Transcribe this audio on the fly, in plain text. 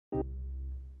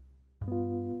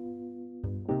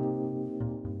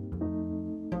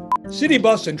City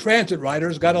bus and transit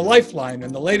riders got a lifeline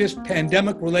in the latest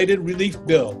pandemic-related relief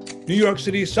bill. New York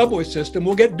City's subway system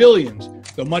will get billions,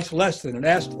 though much less than it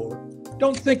asked for.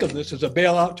 Don't think of this as a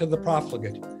bailout to the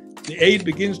profligate. The aid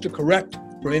begins to correct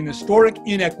for an historic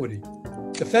inequity.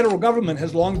 The federal government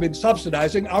has long been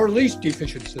subsidizing our least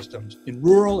efficient systems in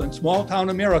rural and small-town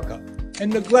America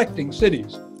and neglecting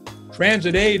cities.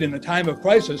 Transit aid in a time of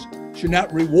crisis should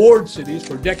not reward cities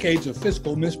for decades of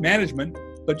fiscal mismanagement,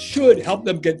 but should help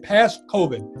them get past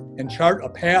COVID and chart a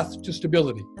path to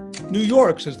stability. New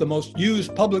York's is the most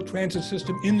used public transit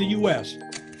system in the U.S.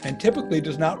 and typically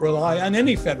does not rely on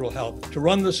any federal help to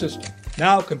run the system.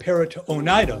 Now compare it to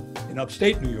Oneida in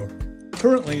upstate New York.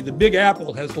 Currently, the Big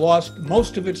Apple has lost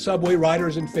most of its subway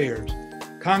riders and fares.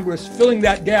 Congress filling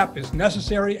that gap is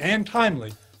necessary and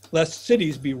timely, lest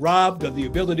cities be robbed of the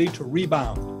ability to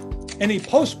rebound. Any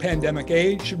post-pandemic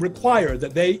aid should require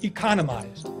that they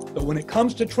economize. But when it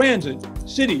comes to transit,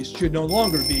 cities should no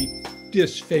longer be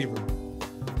disfavored.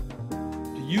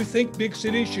 Do you think big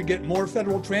cities should get more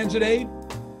federal transit aid?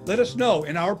 Let us know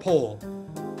in our poll.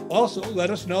 Also, let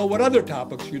us know what other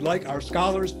topics you'd like our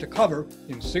scholars to cover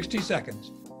in 60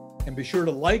 seconds. And be sure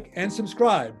to like and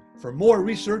subscribe for more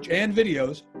research and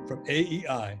videos from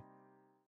AEI.